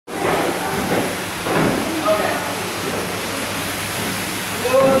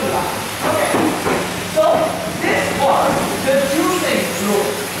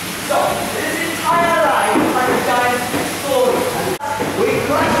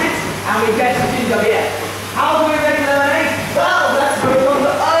and we get some ginger beer. How do we make lemonade? Well, let's go on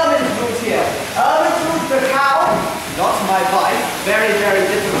the almond route here. Almond route, the cow, not my wife, very, very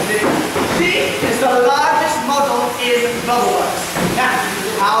different thing. She is the largest model in Bubbleworks. Now,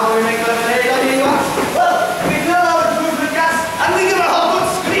 how do we make lemonade on here, you ask? Well, we fill our food with gas, and we give it a whole good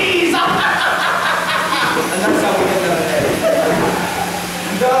squeeze. And that's how we get lemonade.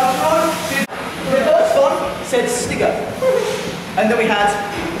 The first one said snigger. And then we had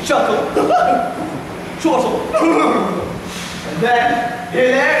chuckle, chortle, and then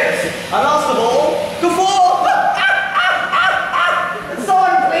hilarious, and last of all, guffaw.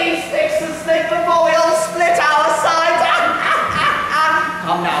 Someone please fix the stick before we all split our sides.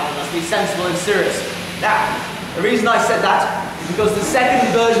 Come now, we must be sensible and serious. Now, the reason I said that is because the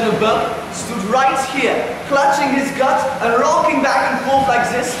second version of Bub stood right here, clutching his gut and rocking back and forth like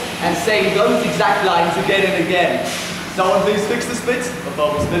this, and saying those exact lines again and again. Someone please fix the split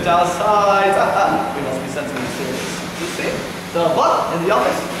before we split our sides. We must be sensible and serious. You see? So 1 in the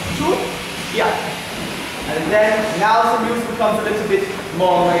office, 2, yeah. And then now the music becomes a little bit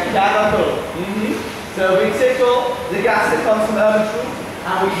more mechanical. So we tickle the gas that comes from urban truth,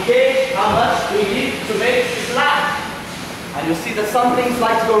 and we gauge how much we need to make this lap. And you'll see that some things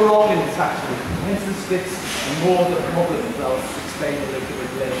like to go wrong in this actually. Hence the splits and more of the problems. I'll explain a little bit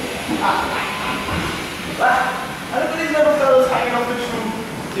later. And look at these little fellows hanging off the tube.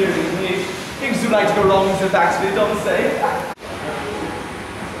 Dear me, things do like to go wrong in this actually, don't they?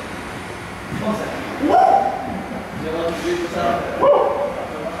 1 second. Woo!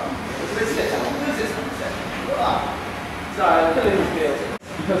 Sorry, I'm killing this field.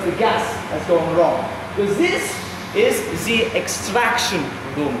 Because the gas has gone wrong. Because this is the extraction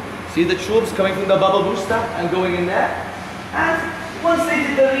room. See the tubes coming from the bubble booster and going in there? And once they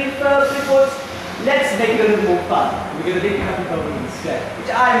did the refurb, they thought, let's make it a little more fun. We're going to make happy bubble instead,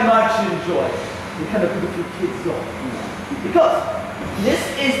 which I much enjoy. We kind of put a few kids on, you know. Because this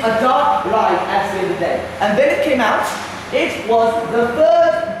is a dark ride at the end of the day. And then it came out, it was the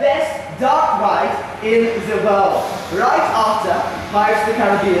 3rd best dark ride in the world. Right after Pirates of the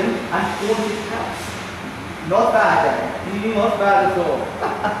Caribbean and Haunted House. Not bad, eh? Not bad at all.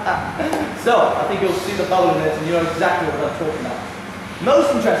 So, I think you'll see the bubble in this and you know exactly what I'm talking about.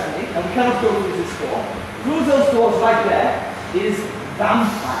 Most interestingly, and we cannot go through this door, through those doors right there is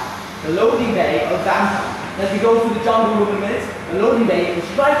Vampire, the loading bay of Vampire. As we go through the jungle room in a minute, the loading bay is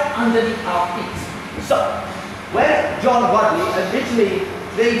right underneath our feet. So, when John Wadley originally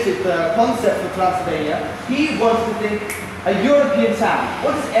created the concept for Transylvania, he wanted to think a European town.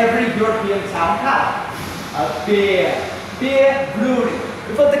 What does every European town have? A beer brewery.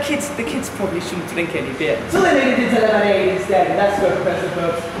 We thought the kids probably shouldn't drink any beer. So they made it into lemonade instead, and that's where Professor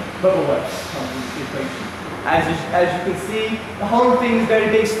Burb's Bubbleworks comes into the equation. As you can see, the whole thing is very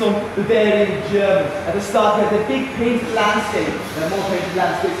based on Bavarian German. At the start we had the big painted landscape. There are more painted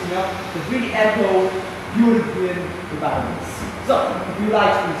landscapes coming up that really echo European environments. So, if you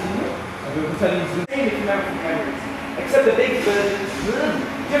like to continue, I'm going to tell you the same American memories. Except the big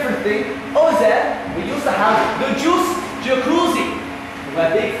different thing. Over there, we used to have the juice jacuzzi,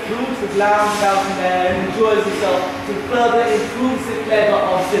 where big fruits would lounge out in there and enjoy yourself to further improve the flavor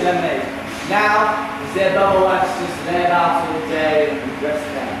of the lemonade. Now, the Bubbleworks just lay out all day and rest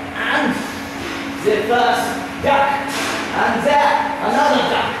there. And the first duck, and there, another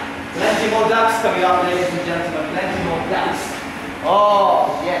duck. Plenty more ducks coming up, ladies and gentlemen, plenty more ducks.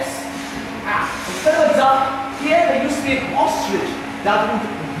 Oh, yes. Instead of a duck, here there used to be an ostrich that would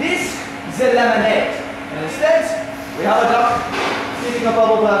whisk the lemonade. And instead, we have a duck sitting a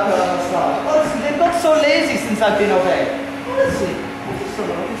bubble worker on the side. Honestly, they've got so lazy since I've been away. Honestly, I just don't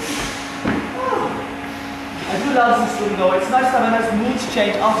know. I do love this room though. It's nice to have a nice mood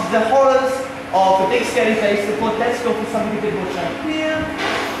change after the horrors of the big scary place. They thought, let's go for something a bit more tranquil.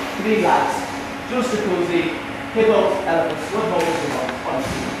 Green lights, juice jacuzzi, hippos, elephants. What more do you want,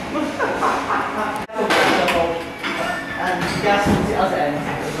 honestly? And gas at the other end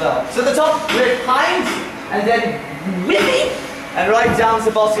as well. So the top, we're kind, and then whippy, and right down to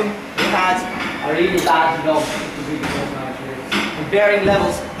the bottom, we had a really bad dog. Varying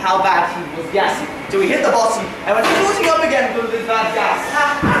levels, how bad he was gassing. So we hit the bottom, and went floating up again with this bad gas.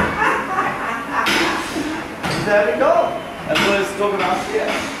 And there we go. And we'll talk about here.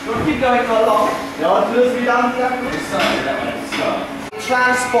 Don't keep going for long. Don't lose me down to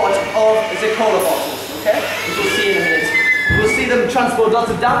transport of the cola bottles, okay? Which we'll see in a minute. We'll see them transport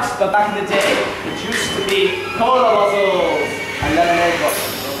lots of ducks, but back in the day, it used to be cola bottles and lemonade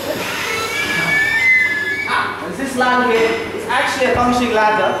bottles, okay? And this ladder here is actually a functioning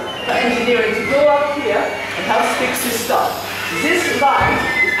ladder for engineering to go up here and help fix this stuff. This line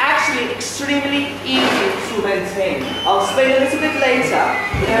is actually actually extremely easy to maintain. I'll explain a little bit later.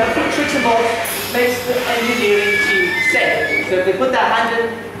 We have a few tricks involved makes the engineering team safe. So if they put their hand in,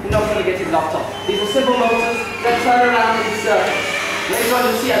 you're not going to get it locked off. These are simple motors that turn around in circles. Later on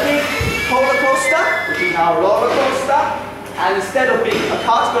you'll see a big roller coaster, which is now a roller coaster. And instead of being a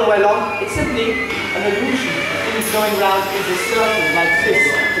cart going along, it's simply an illusion of things going around in a circle like this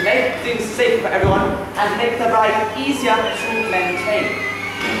to make things safe for everyone and make the ride easier to maintain.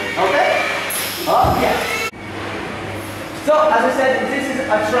 Okay? Oh, yeah. So, as I said, this is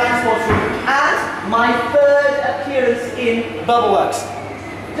a transport room and my third appearance in Bubbleworks.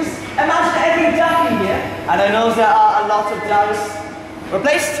 Just imagine every duck in here, and I know there are a lot of ducks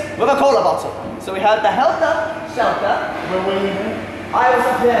replaced with a cola bottle. So we had the helter shelter. I was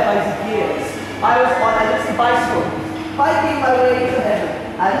up there by the gears. I was on a little bicycle, biking my way to heaven.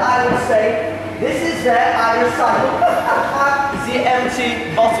 And I would say, this is where I recycle the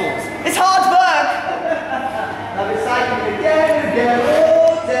empty bottles. It's hard work! I'm recycling again and again,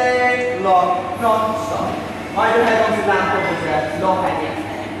 all day long, non-stop. I don't have on the lamp over there, no idea.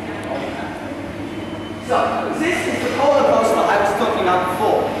 So, this is the roller coaster I was talking about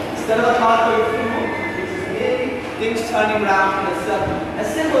before. Instead of a car going through, it is merely things turning around in a circle. A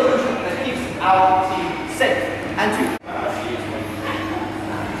simple illusion that keeps our team safe. And you.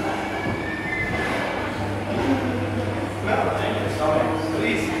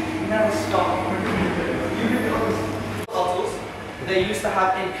 Please, never stop. Bottles, they used to have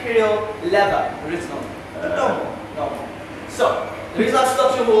Imperial leather original. No. So, the reason I've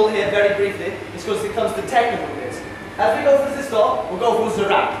stopped you all here very briefly is because it comes to technical bits. As we go through this door, we'll go through the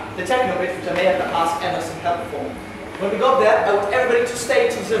ramp, the technical bit which I may have to ask Emma some help for. When we go up there, I want everybody to stay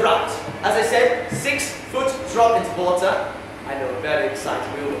to the right. As I said, 6-foot drop into water. I know, very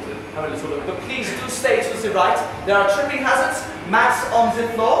exciting, we all want to have a little look. But please do stay to the right. There are tripping hazards, mats on the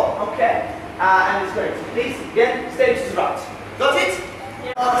floor, okay? And it's great. So please, again, stay to the right. Got it?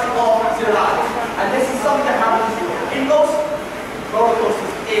 Yeah. On the right. And this is something that happens in most roller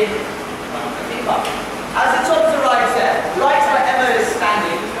coasters in the theme park. As the top of the right there, right where Emma is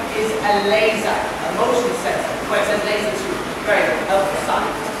standing, is a laser, a motion sensor, where it says laser 2. Very good, helpful sign.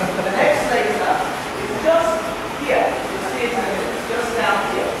 The next laser is just here. You see it in a minute, just down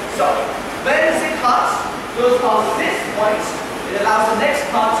here. So, when the cart goes past this point, it allows the next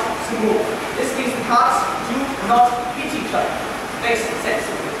cart to move. This means the carts do not hit each other. Makes sense.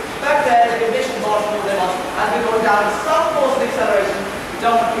 Back there, the emission margin will then on. As we go down in some force of acceleration, we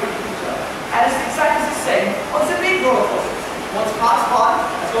don't hit each other. And it's exactly the same on the big roller coasters. Once part 1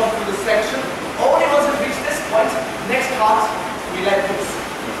 has gone through this section, only once we've reached this point, next part, we let loose.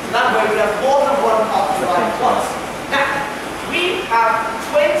 So that way we have more than one cart to ride at once. Now, we have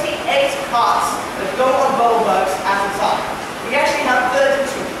 28 carts that go on Bubbleworks at a time. We actually have 32.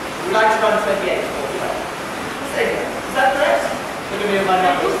 We like to run 28. Is that correct? Look at me in my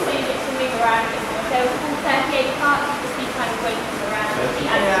numbers. Moving around. So 38 carts, just be kind of waiting around.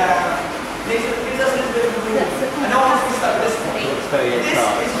 Yeah. Gives us a little bit of room. I know I have to start this one. It's 38 This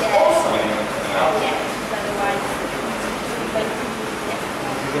cards. is also. Yeah, otherwise.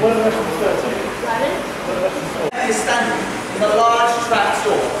 What are the rest of the stores? Pardon? Is standing in a large trap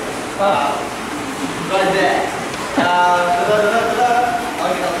door. Right there.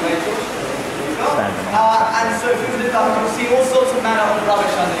 I'll get out the way, George. And so if you look up, you'll see all sorts of manner of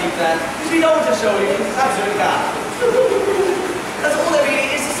rubbish underneath there. Which we don't want to show you, it's absolutely bad. That's all there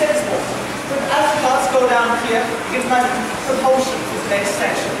really is, a sensible. But as the carts go down here, it gives nice propulsion to the next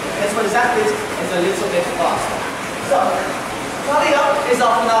section. That's what exactly is a little bit faster. So, coming up is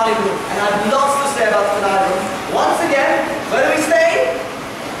our finale room. And I have lots to say about the finale room. Once again, where do we stay?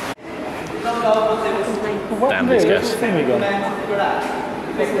 Damn, these guys.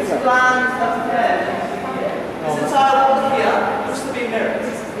 Because this plan is up there. This entire wall here used to be mirrored.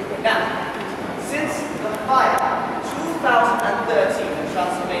 Now, since the fire, 2013 in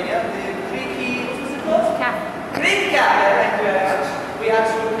Transylvania, the Greek, what was it called? Greek Cafe, we had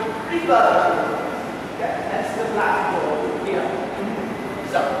to refurbish it. That's the black wall here.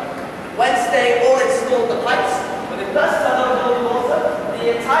 So, Wednesday, all installed the pipes. When they first turned on the water, the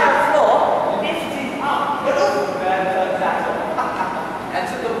entire floor lifted up. And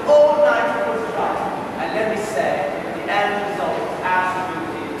took them all night to put it right. And let me say, the end result is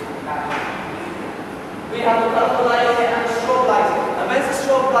absolutely magic. We have the colourful lighting and the strobe lighting. And when the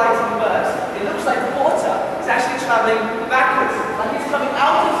strobe lighting bursts, it looks like the water is actually travelling backwards. Like it's coming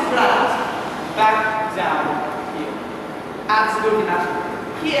out of the ground, back down here. Absolutely magical.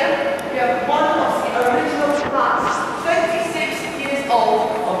 Here, we have one of the original plants, 26 years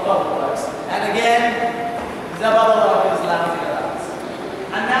old of Bubbleworks. And again, the Bubbleworks is laughing at us.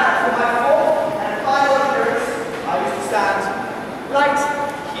 And now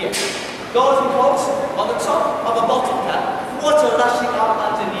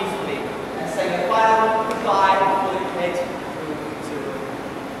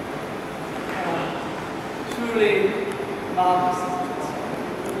harvest.